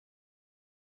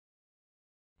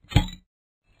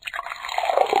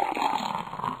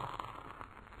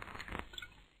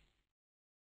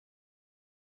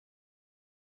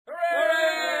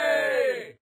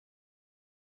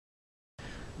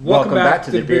Welcome back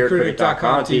to the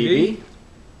BeerCritic.com TV.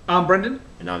 I'm Brendan.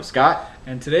 And I'm Scott.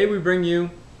 And today we bring you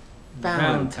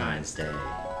Valentine's Day.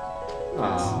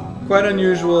 Quite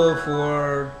unusual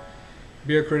for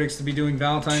beer critics to be doing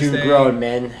Valentine's Day. Two grown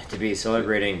men to be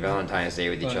celebrating Valentine's Day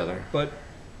with each other. But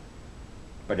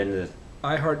in the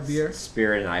I heart beer.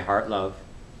 Spirit and I heart love.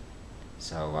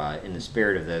 So in the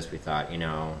spirit of this, we thought,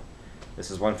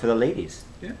 this is one for the ladies.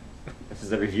 Yeah. This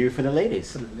is a review for the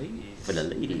ladies. For the ladies. For the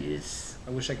ladies. I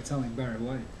wish I could sound like Barry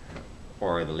White.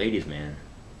 Or the ladies, man.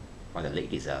 Or the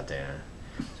ladies out there.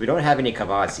 So we don't have any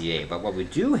Cavassier, but what we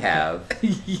do have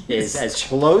is as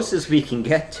close as we can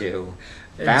get to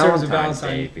Valentine's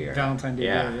Day beer. Valentine's Day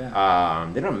beer, yeah.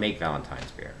 They don't make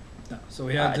Valentine's beer. No, so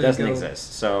we had to it doesn't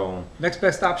exist. So next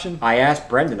best option. I asked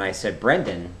Brendan. I said,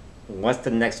 Brendan, what's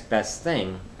the next best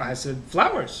thing? I said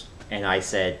flowers. And I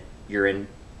said, you're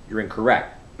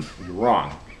incorrect. You're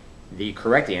wrong. The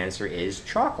correct answer is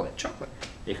chocolate. Chocolate.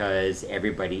 Because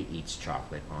everybody eats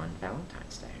chocolate on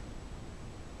Valentine's Day.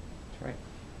 That's right.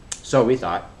 So we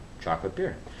thought chocolate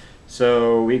beer.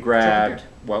 So we grabbed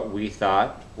what we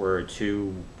thought were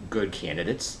two good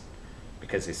candidates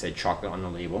because they said chocolate on the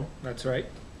label. That's right.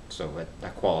 So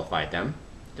that qualified them.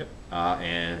 Yep.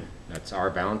 And that's our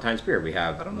Valentine's beer. We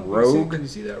have Rogue. Can you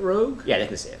see that Rogue? Yeah, they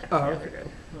can see it. Oh, yeah, okay. Good.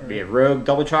 Right. We have Rogue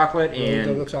double chocolate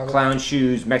and Clown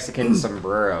Shoes Mexican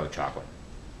Sombrero chocolate.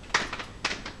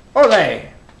 Ole!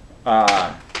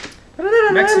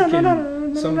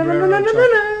 Mexican Sombrero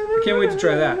chocolate. I can't wait to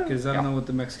try that because I don't know what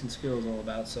the Mexican spiel is all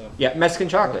about. So yeah, Mexican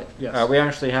chocolate. Yes. We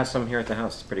actually have some here at the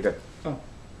house. It's pretty good. Oh.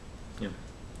 Yeah.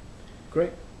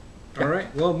 Great. All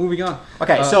right. Well, moving on.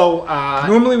 Okay, so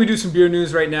normally we do some beer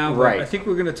news right now, but right. I think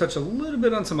we're going to touch a little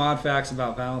bit on some odd facts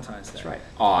about Valentine's Day. That's right.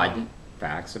 Odd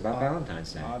facts about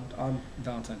Valentine's Day. Odd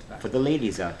Valentine's facts. For the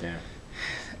ladies out there.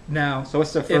 Now, so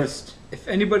what's the first if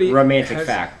anybody romantic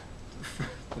fact?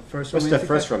 What's the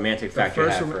first romantic fact you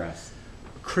have for us?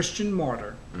 Christian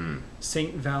martyr,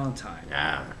 Saint Valentine,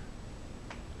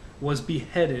 was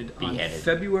beheaded on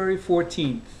February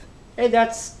 14th. Hey,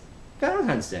 that's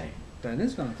Valentine's Day. That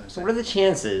is Valentine's Day. So what are the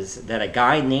chances that a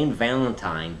guy named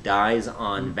Valentine dies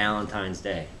on Valentine's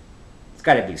Day? It's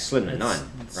got to be slim to none,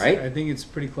 right? I think it's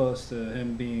pretty close to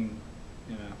him being,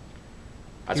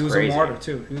 That's he was crazy. a martyr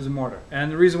too. He was a martyr.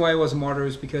 And the reason why he was a martyr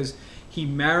is because he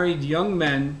married young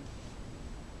men.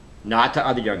 Not to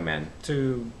other young men.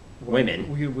 To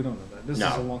women. We don't know that. This is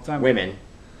a long time women. ago.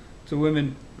 To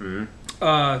women.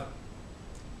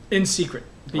 In secret.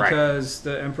 Because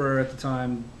the emperor at the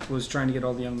time was trying to get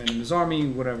all the young men in his army,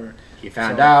 whatever. He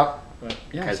found out. But,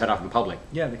 cut his head off in public.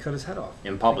 Yeah, they cut his head off.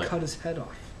 In public. They cut his head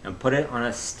off. And put it on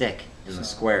a stick in the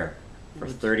square for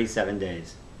 37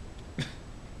 days. It's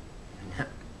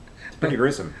pretty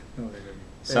gruesome. No, they didn't.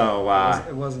 So,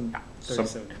 it wasn't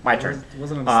 37. My turn. It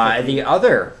wasn't on a stick. The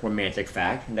other romantic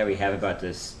fact that we have about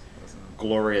this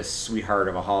glorious sweetheart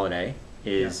of a holiday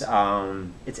is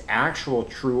its actual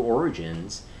true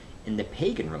origins in the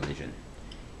pagan religion.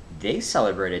 They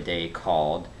celebrate a day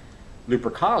called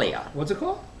Lupercalia. What's it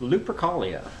called?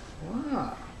 Lupercalia.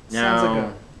 Wow. Now, sounds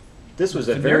like this was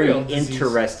a very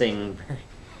interesting.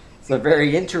 It's a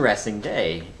very interesting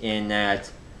day in that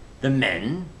the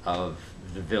men of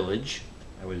the village,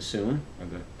 I would assume, or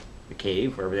the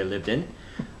cave, wherever they lived in,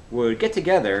 would get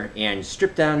together and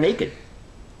strip down naked.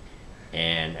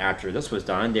 And after this was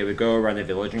done, they would go around the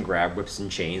village and grab whips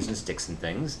and chains and sticks and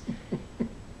things,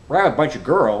 grab a bunch of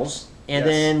girls, and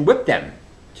then whip them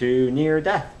to near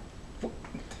death.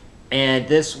 And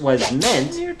this was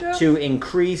meant to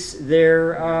increase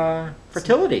their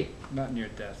fertility. Not near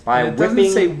death. By it doesn't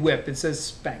say whip, it says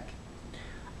spank.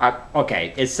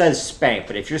 Okay, it says spank,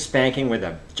 but if you're spanking with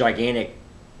a gigantic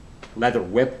leather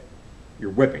whip, you're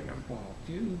whipping them. Well,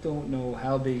 you don't know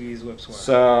how big these whips were.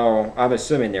 So I'm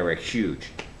assuming they were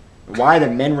huge. Why the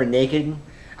men were naked,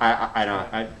 I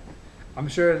don't. I'm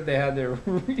sure they had their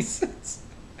reasons.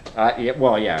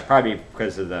 Yeah, probably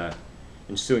because of the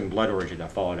ensuing blood orgy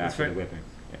that followed after the whipping.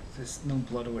 Yeah. There's no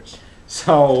blood orgy.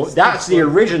 So that's the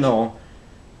original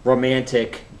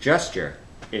romantic gesture: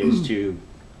 is to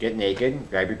get naked,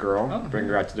 grab your girl, bring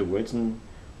her out to the woods, and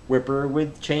whip her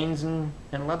with chains and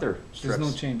leather strips.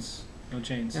 There's no chains. No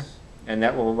chains. Yeah. And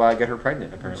that will get her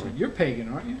pregnant, apparently. So you're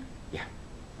pagan, aren't you? Yeah.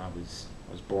 I was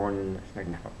born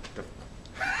in... No.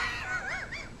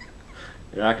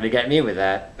 You're not going to get me with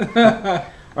that.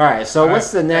 All right, so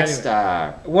what's the next...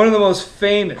 Anyway, one of the most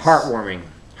famous... Heartwarming.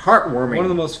 One of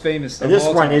the most famous... And this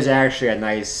one is actually a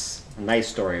nice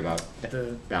story about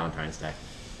Valentine's Day.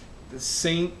 The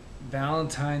Saint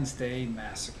Valentine's Day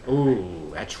Massacre.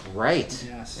 Ooh, that's right.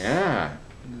 Yes. Yeah.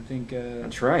 And I think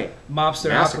that's right.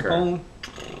 Mobster Al Massacre. Capone.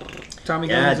 Tommy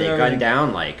Yeah, guns they and gunned everything.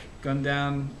 down Gunned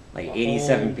down like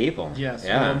 87 people. Yes,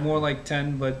 Yeah. well, more like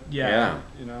 10, but yeah.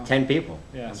 You know. 10 people.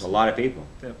 Yes. That's a lot of people.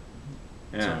 Yep.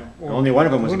 Yeah. So, Only one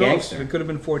of them was a who knows? gangster. It could have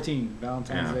been 14.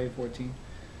 Valentine's Yeah. Day 14.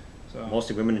 So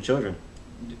Mostly women and children.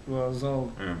 well, it was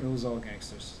all Yeah.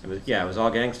 gangsters. It was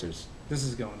all gangsters. This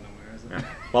is going nowhere, isn't Yeah. it?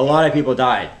 Well, a lot of people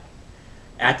died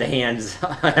at the hands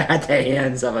of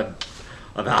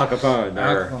Al Capone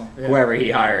Al or Capone, yeah. whoever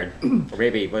he hired. Or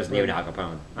maybe it wasn't even Al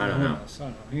Capone. I don't know.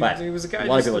 But He was a guy a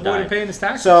lot of just people avoided died. paying his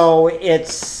taxes. So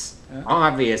it's Yeah.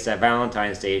 obvious that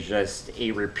Valentine's Day is just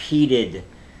a repeated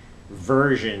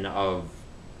version of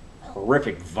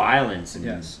horrific violence and,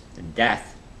 Yes. and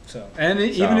death. So,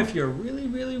 even if you're really,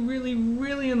 really, really,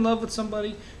 really in love with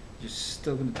somebody, you're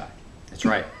still gonna die. That's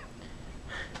right.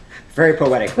 Very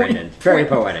poetic, Brandon. Very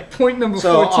poetic. Point number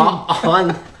So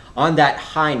 14. on that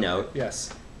high note,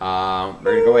 Yes. we're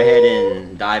gonna go ahead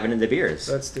and dive into the beers.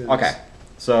 Let's do this. Okay.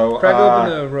 So Craig, open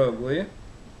the Rogue, will you?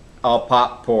 I'll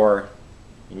pop, pour,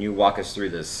 and you walk us through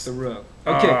this. The Rogue.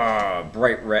 Okay.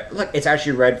 Bright red. Look, it's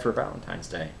actually red for Valentine's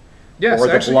Day. Yes, or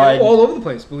the actually, blood. all over the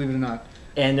place, believe it or not.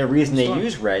 And the reason they It's fun.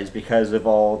 use red is because of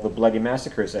all the bloody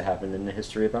massacres that happened in the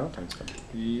history of Valentine's Day.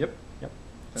 Yep. Yep.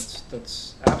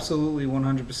 That's absolutely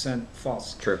 100%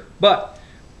 false. True. But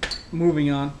moving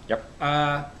on.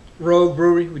 Yep. Rogue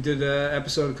Brewery. We did an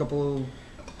episode a couple.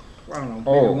 I don't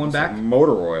know. Maybe one it's back.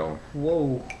 motor oil.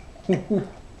 Whoa.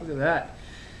 Look at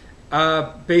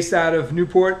that. Based out of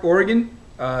Newport, Oregon.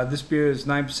 This beer is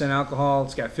 9% alcohol.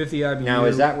 It's got 50 IBU. Now,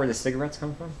 is that where the cigarettes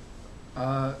come from?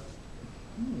 I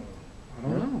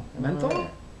don't know. Menthol?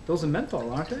 Those are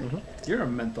menthol, aren't they? Mhm. You're a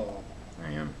menthol.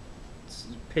 I am.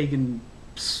 Pagan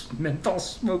menthol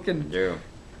smoking. Do.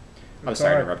 I'm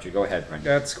sorry to interrupt you. Go ahead, Brent.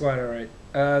 That's quite all right.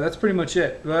 That's pretty much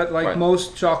it. But like Right.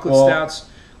 most chocolate Well- stouts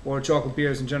or chocolate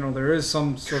beers in general, there is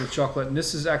some sort of chocolate. And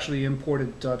this is actually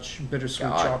imported Dutch bittersweet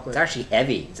God, chocolate. it's actually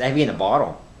heavy. It's heavy in a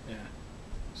bottle. Yeah.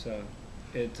 So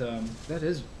it that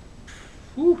is.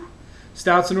 Whew.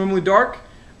 Stouts are normally dark.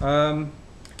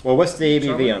 Well, what's the ABV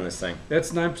Chocolate? on this thing?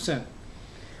 That's 9%.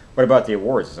 What about the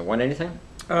awards? Has it won anything?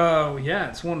 Oh yeah,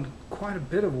 it's won quite a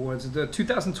bit of awards. The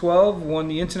 2012 won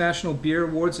the International Beer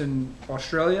Awards in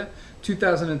Australia.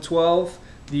 2012,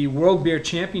 the World Beer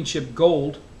Championship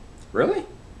Gold. Really?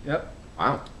 Yep.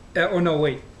 Wow. Oh no,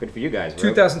 wait. Good for you guys.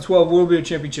 2012 World Beer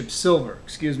Championship Silver.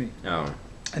 Excuse me. Oh.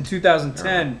 In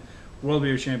 2010, World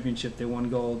Beer Championship they won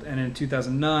gold, and in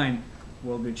 2009,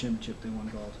 World Beer Championship they won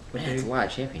gold. But Man, it's a lot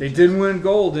of championships. they did win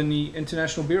gold in the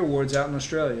International Beer Awards out in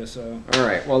Australia. So All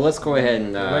right. Well, let's go ahead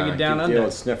and Leg it down keep under. the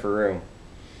old snifferoo.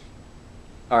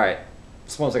 All right.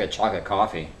 It smells like a chocolate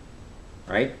coffee,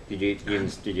 right? Did you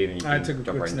even I took a jump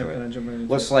quick right sniff into and it? then jumped right into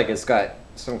Looks it. like it's got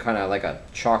some kind of like a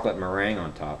chocolate meringue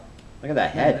on top. Look at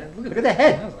that Yeah, head. man, Look at that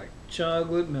head. That's like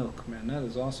chocolate milk, man. That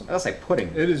is awesome. That's like pudding,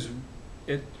 It is.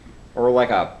 It. or like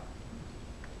a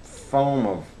foam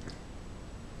of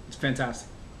It's fantastic.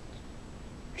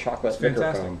 chocolate It's thicker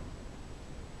fantastic. foam.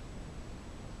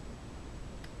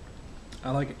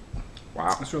 I like it.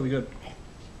 Wow. It's really good.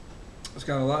 It's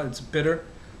got a lot. It's bitter.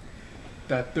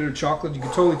 That bitter chocolate. You can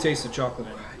totally taste the chocolate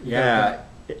in it. Yeah.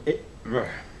 You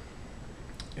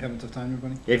having a tough time,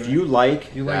 everybody? If you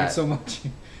like You like that, it so much,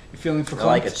 you're feeling for I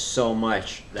like it so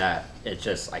much that it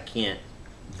just I can't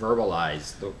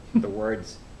verbalize the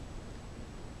words.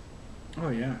 Oh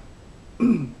yeah.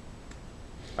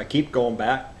 I keep going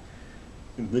back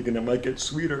and thinking it might get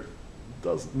sweeter. It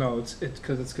doesn't. No, it's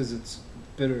because it's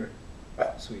bitter,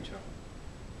 sweet chocolate.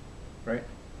 Right.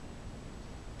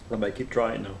 I might keep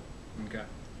trying though. Okay.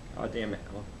 Oh damn it!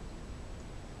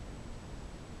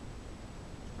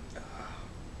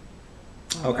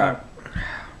 Oh, Okay. wow.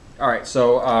 All right.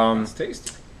 So It's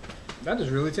tasty. That is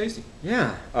really tasty.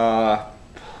 yeah.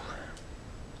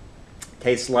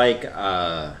 Tastes like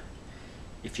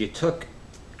if you took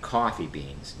coffee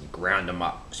beans and you ground them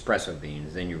up, espresso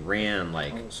beans, then you ran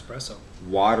like Oh, espresso.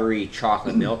 watery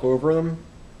chocolate milk over them.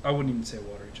 I wouldn't even say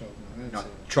watery chocolate. I'd No, say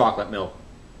chocolate milk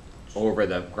over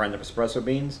the ground up espresso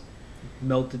beans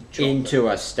melted chocolate. into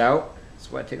a stout.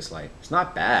 That's what it tastes like. It's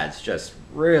not bad. It's just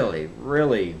really,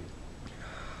 really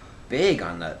big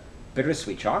on the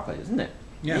bittersweet chocolate, isn't it?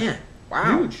 Yeah. Man,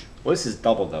 wow. Huge. Well, this is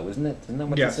double though, isn't it? Isn't that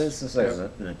what Yes. this is? This is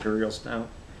Yep. an imperial stout.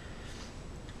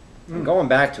 And going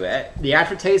back to it, the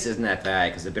aftertaste isn't that bad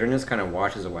because the bitterness kind of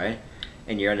washes away,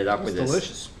 and you ended up It's with this.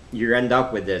 delicious. You end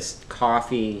up with this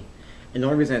coffee, and the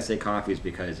only reason I say coffee is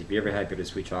because if you ever had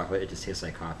bittersweet chocolate, it just tastes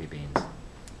like coffee beans.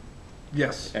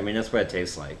 Yes. I mean, that's what it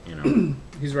tastes like, you know.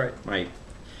 He's right. Like,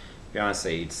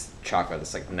 Beyonce eats chocolate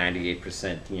that's like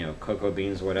 98%, you know, cocoa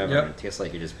beans or whatever. Yep. And it tastes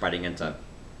like you're just biting into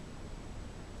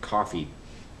coffee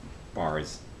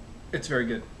bars, It's very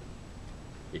good.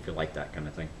 if you like that kind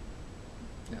of thing.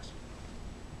 Yes.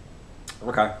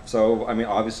 Okay, so I mean,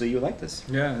 obviously you like this.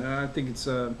 Yeah, I think it's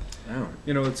Oh.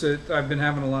 you know, I've been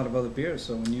having a lot of other beers,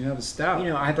 so when you have a stout, You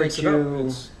know, I it breaks bet it up. you-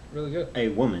 It's really good. A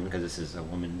woman, because this is a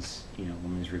woman's,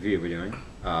 woman's review we're doing.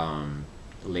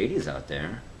 The ladies out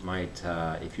there might,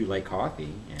 if you like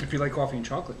coffee, and If you like coffee and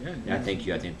chocolate, yeah. I think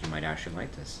you might actually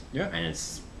like this. Yeah. And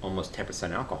it's almost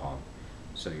 10% alcohol,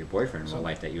 so your boyfriend will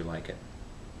like that you like it,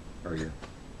 or your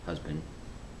husband,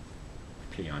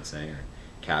 fiance, or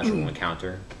casual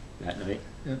encounter that night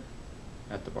Yeah.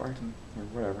 at the bar or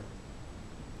whatever.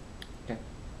 Okay.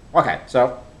 Okay.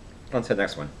 So on to the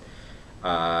next one.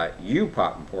 You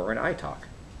pop and pour and I talk.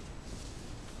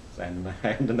 So I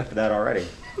haven't enough of that already.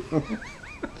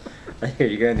 Here,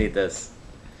 you're gonna need this.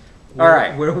 All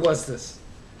right. Where was this?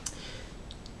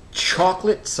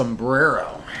 Chocolate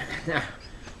sombrero.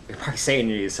 You're probably saying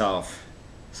to yourself,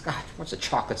 Scott, what's a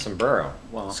chocolate sombrero?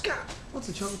 Well, Scott, what's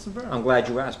a chocolate sombrero? I'm glad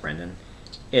you asked, Brendan.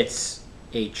 It's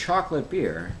a chocolate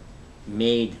beer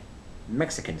made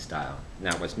Mexican style.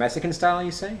 Now, what's Mexican style,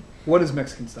 you say? What is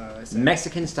Mexican style? I say.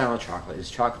 Mexican style chocolate is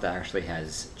chocolate that actually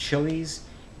has chilies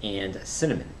and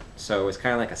cinnamon. So it's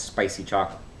kind of like a spicy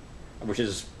chocolate, which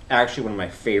is actually one of my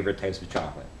favorite types of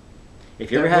chocolate.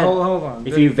 If you ever had, hold on.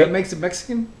 if that, you that makes it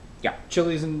Mexican? Yeah.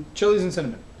 Chilies and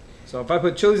cinnamon. So if I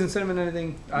put chilies and cinnamon in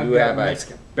anything, I've you got have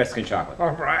Mexican. a Mexican chocolate.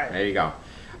 All right. There you go.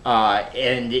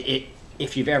 And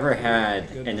if you've ever had,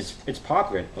 and Goodness. it's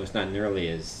popular, well, it's not nearly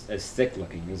as thick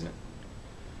looking, is it?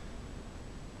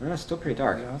 Well, it's still pretty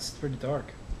dark. Yeah, it's pretty dark.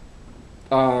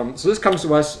 So this comes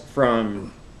to us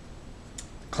from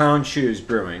Clown Shoes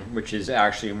Brewing, which is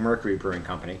actually a Mercury Brewing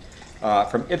Company,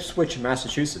 from Ipswich,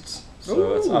 Massachusetts.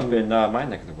 So it's up in my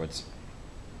neck of the woods.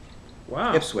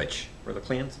 Wow. Ipswich, where the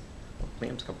clams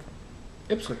come from.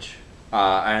 Ipswich.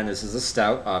 And this is a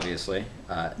stout, obviously.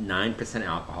 9%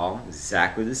 alcohol,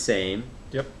 exactly the same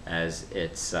Yep. as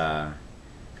its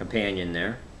companion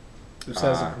there. This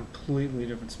has a completely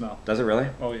different smell. Does it really?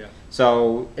 Oh yeah.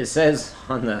 So it says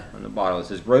on the bottle, it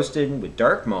says roasted with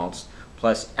dark malts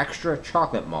plus extra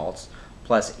chocolate malts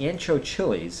plus ancho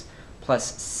chilies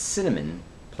plus cinnamon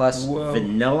plus Whoa.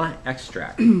 vanilla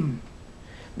extract.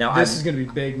 Now This is gonna be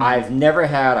big. Man. I've never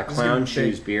had a This is gonna Clown be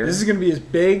Shoes big. beer. This is gonna be as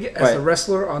big as But- the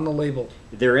wrestler on the label.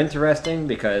 They're interesting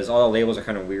because all the labels are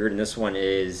kind of weird, and this one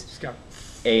is He's got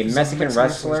a he's Mexican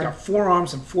wrestler. He's got 4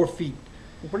 arms and 4 feet.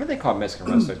 What do they call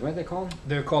Mexican wrestlers? What are they called?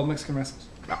 They're called Mexican wrestlers.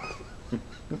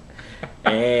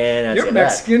 And that's You're it,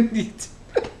 Mexican.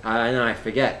 I know, I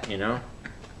forget, All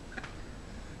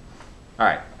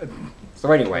right.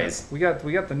 So, anyways, We got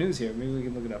the news here. Maybe we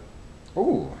can look it up.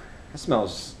 ooh, that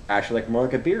smells actually like more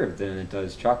like a beer than it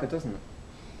does chocolate, doesn't it?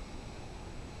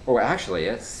 Oh, actually,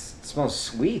 it smells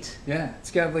sweet. Yeah,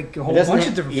 it's got like a It whole doesn't bunch ha-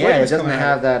 of different yeah, it flavors. doesn't coming out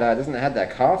have of that. Doesn't have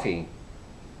that coffee.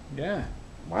 it. Yeah.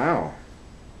 Wow.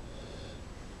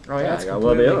 Oh yeah, That's I got a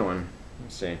little bit of the completely- other one.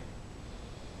 Let's see.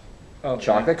 Oh,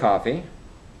 Chocolate coffee.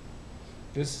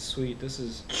 This is sweet. This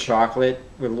is Chocolate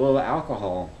with a little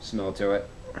alcohol smell to it.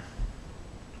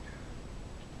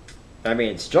 I mean,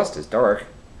 it's just as dark.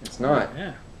 It's not.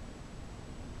 Yeah.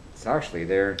 It's actually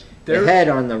there. There- The head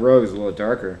on the rose is a little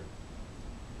darker.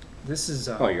 This is.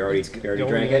 Oh, you already it's-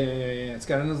 drank it? Yeah. It's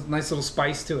got a nice little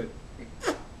spice to it.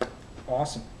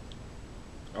 Awesome.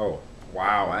 Oh,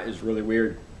 wow, that is really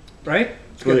weird. Right?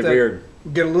 It's really weird.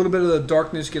 Get a little bit of the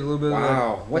darkness. Get a little bit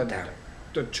Wow, of what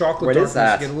the chocolate What darkness. is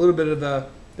that? Get a little bit of the.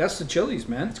 That's the chilies,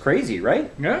 man. It's crazy,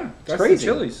 right? Yeah, that's crazy.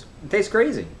 the chilies. It tastes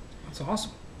crazy. That's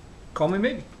awesome. Call me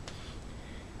maybe.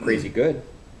 Crazy good.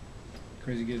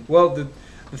 Crazy good. Well, the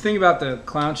thing about the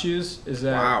Clown Shoes is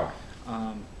that Wow.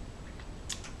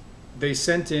 they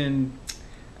sent in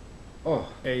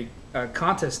a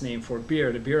contest name for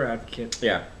beer, the Beer Advocate,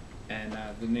 Yeah. and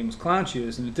the name was Clown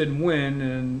Shoes, and it didn't win,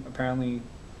 and apparently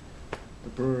the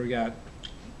brewer got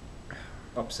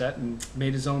upset and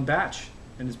made his own batch,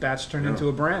 and his batch turned into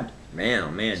a brand. Man,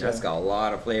 oh man, So- that's got a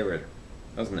lot of flavor,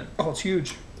 doesn't it? Oh, it's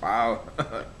huge. Wow.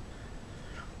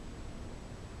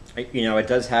 It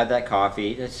does have that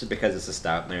coffee. It's just because it's a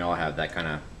stout, and they all have that kind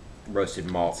of roasted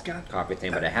malt It's got coffee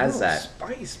thing, but that it has little that.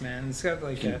 spice, man. It's got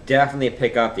like You can definitely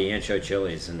pick up the ancho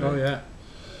chilies. And oh yeah.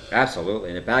 Absolutely.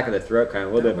 In the back of the throat, kind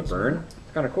of a little bit of a That burn. one's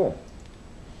It's kind of cool.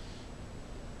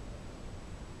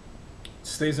 It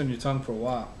stays on your tongue for a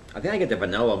while. I think I get the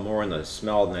vanilla more in the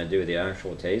smell than I do the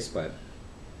actual taste, but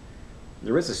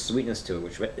there is a sweetness to it,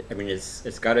 which, I mean,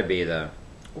 it's got to be the...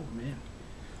 Oh man,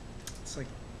 it's like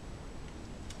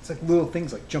little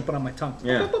things like jumping on my tongue.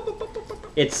 Yeah.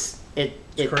 It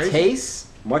crazy. tastes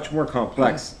much more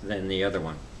complex than the other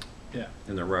one.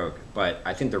 than the Rogue. But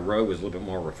I think the Rogue was a little bit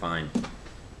more refined.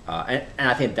 And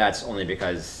I think that's only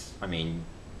because, I mean,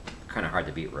 kind of hard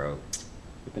to beat Rogue.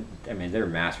 I mean, they're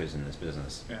masters in this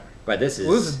business. Yeah. But this is...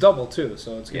 Well, this is double, too,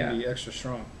 so it's going to be extra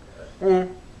strong.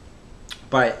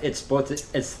 But it's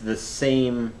the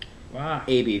same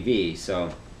ABV,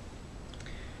 so...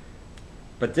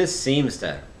 But this seems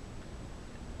to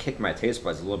kick my taste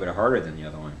buds a little bit harder than the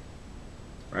other one.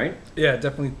 Right? Yeah,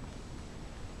 definitely.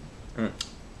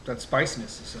 That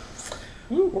spiciness is...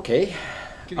 Okay.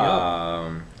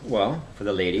 Well, for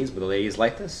the ladies, would the ladies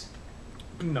like this?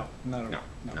 No, not at all.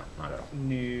 No, not at all.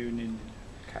 No.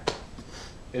 Okay.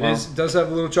 It does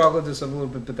have a little chocolate, does have a little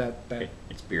bit, but that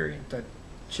it's beery. That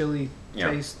chili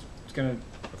taste is gonna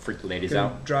freak the ladies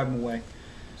out. Drive them away.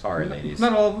 Sorry, ladies.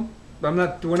 Not all of them.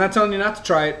 We're not telling you not to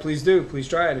try it. Please do. Please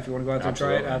try it if you want to go out there and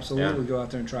try it. Absolutely, go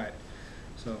out there and try it.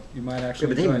 So you might actually.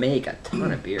 But they make a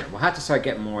ton of beer. We'll have to start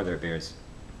getting more of their beers.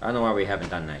 I don't know why we haven't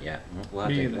done that yet. We'll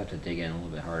have to dig in a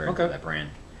little bit harder into that brand.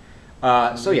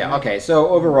 So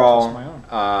overall,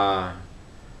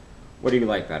 what do you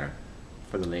like better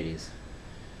for the ladies?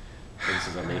 This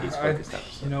is a ladies focused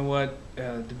episode. You know what?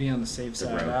 To be on the safe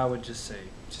side, I would just say,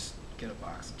 get a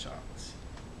box of chocolates.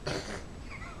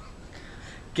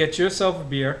 Get yourself a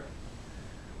beer.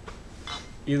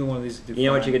 Either one of these would do. You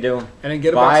know what you could do? And then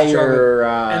get a box of chocolate,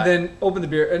 and then open the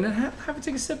beer, and then have it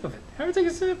take a sip of it. Have it take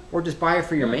a sip. Or just buy it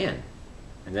for your man.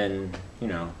 And then,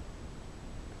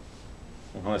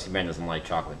 unless your man doesn't like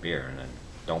chocolate beer, and then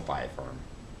don't buy it for him.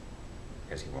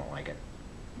 Because he won't like it.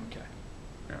 Okay.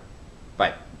 Yeah.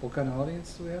 But... What kind of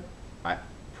audience do we have?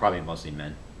 Probably mostly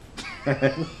men.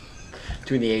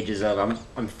 Between the ages of,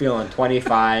 I'm feeling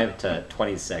 25 to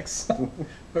 26.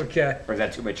 Okay. Or is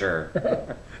that too mature?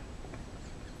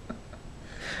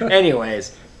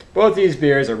 Anyways, both these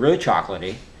beers are really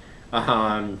chocolatey.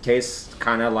 Tastes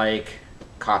kind of like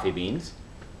coffee beans.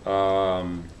 But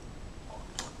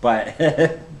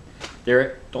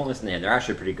don't listen to them. They're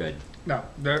actually pretty good. No,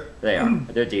 they are.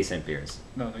 They're decent beers.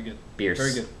 No, they're good. Beers.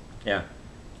 Very good. Yeah.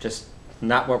 Just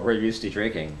not what we're used to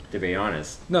drinking, to be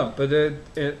honest. No, but we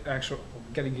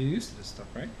gotta get used to this stuff,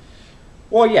 right?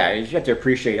 Well, yeah, you have to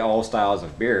appreciate all styles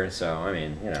of beer. So, I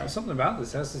mean, There's something about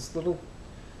this. It has this little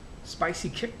spicy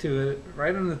kick to it,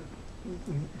 right on the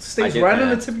stays right on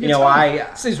the tip of your tongue.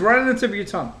 Stays right on the tip of your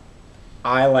tongue.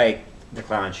 I like the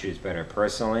clown shoes better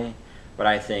personally, but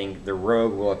I think the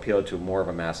Rogue will appeal to more of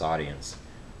a mass audience.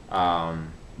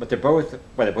 But they're both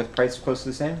priced close to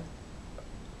the same.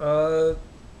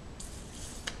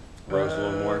 Rogue's a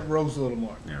little more. Rogue's a little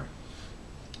more. Yeah.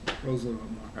 Rogue's a little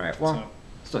more. All right. Well,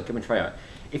 still give them a try out.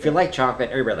 If you like chocolate,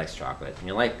 everybody likes chocolate. And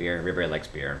you like beer, everybody likes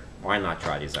beer. Why not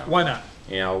try these out? Why not?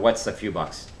 What's a few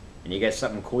bucks? And you get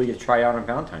something cool you try out on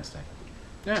Valentine's Day.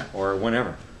 Yeah. Or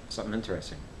whenever. Something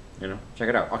interesting. Check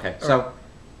it out. Okay. So,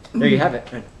 there you have it.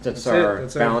 That's our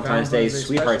Valentine's Day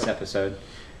Sweethearts episode.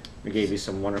 We gave you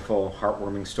some wonderful,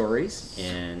 heartwarming stories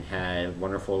and had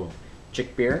wonderful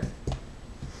chick beer.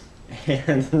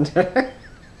 And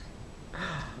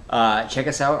check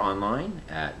us out online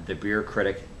at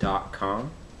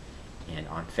thebeercritic.com and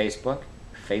on Facebook,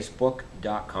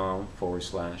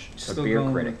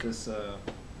 facebook.com/thebeercritic. This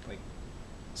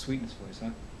sweetness voice, huh?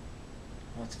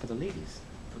 Well, it's for the ladies.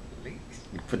 For the ladies.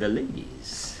 For the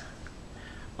ladies.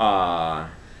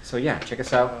 So yeah, check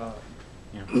us out.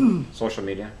 Social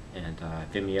media and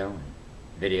Vimeo and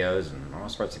videos and all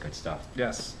sorts of good stuff.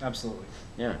 Yes, absolutely.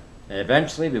 Yeah. And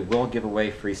eventually we will give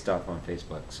away free stuff on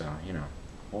Facebook, so,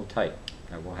 hold tight.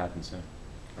 That will happen soon.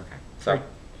 Okay. So,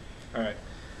 all right.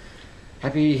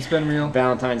 Happy It's been real.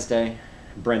 Valentine's Day,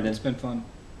 Brendan. It's been fun.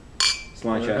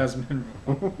 Cilantro. It has been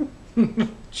real.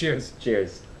 Cheers.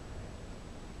 Cheers.